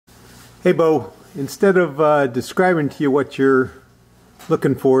Hey Bo, instead of describing to you what you're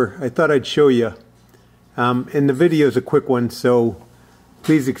looking for, I thought I'd show you. And the video is a quick one, so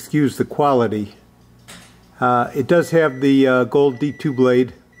please excuse the quality. It does have the gold D2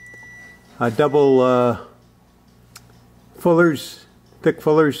 blade, double fullers, thick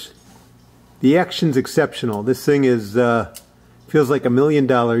fullers. The action's exceptional. This thing is feels like $1 million.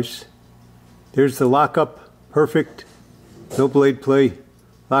 There's the lockup, perfect, no blade play.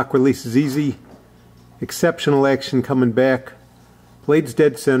 Lock release is easy. Exceptional action coming back. Blade's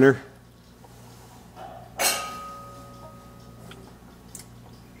dead center.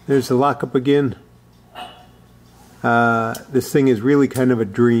 There's the lockup again. This thing is really kind of a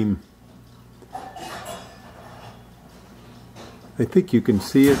dream. I think you can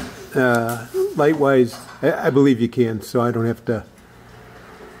see it. Light-wise, I believe you can, so I don't have to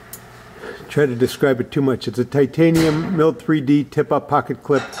try to describe it too much. It's a titanium milled 3D tip-up pocket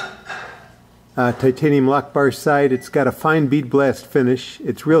clip, titanium lock bar side. It's got a fine bead blast finish.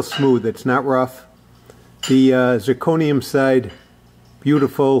 It's real smooth. It's not rough. The zirconium side,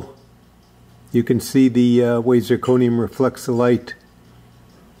 beautiful. You can see the way zirconium reflects the light.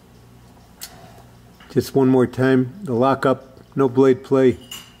 Just one more time. The lockup, no blade play.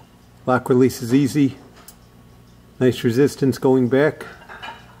 Lock release is easy. Nice resistance going back.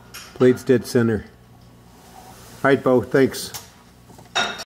 Blade's dead center. Alright, Bo, thanks.